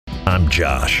I'm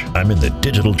Josh. I'm in the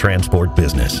digital transport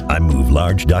business. I move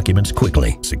large documents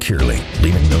quickly, securely,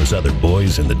 leaving those other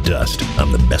boys in the dust.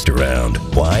 I'm the best around.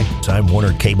 Why?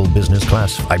 TimeWarner cable business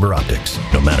class fiber optics.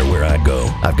 No matter where I go,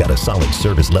 I've got a solid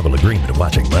service level agreement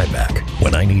watching my back.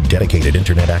 When I need dedicated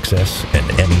internet access and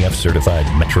MEF certified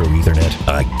Metro Ethernet,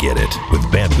 I get it. With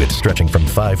bandwidth stretching from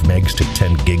 5 megs to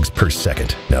 10 gigs per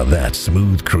second. Now that's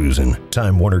smooth cruising.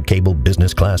 TimeWarner cable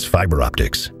business class fiber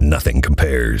optics. Nothing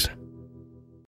compares.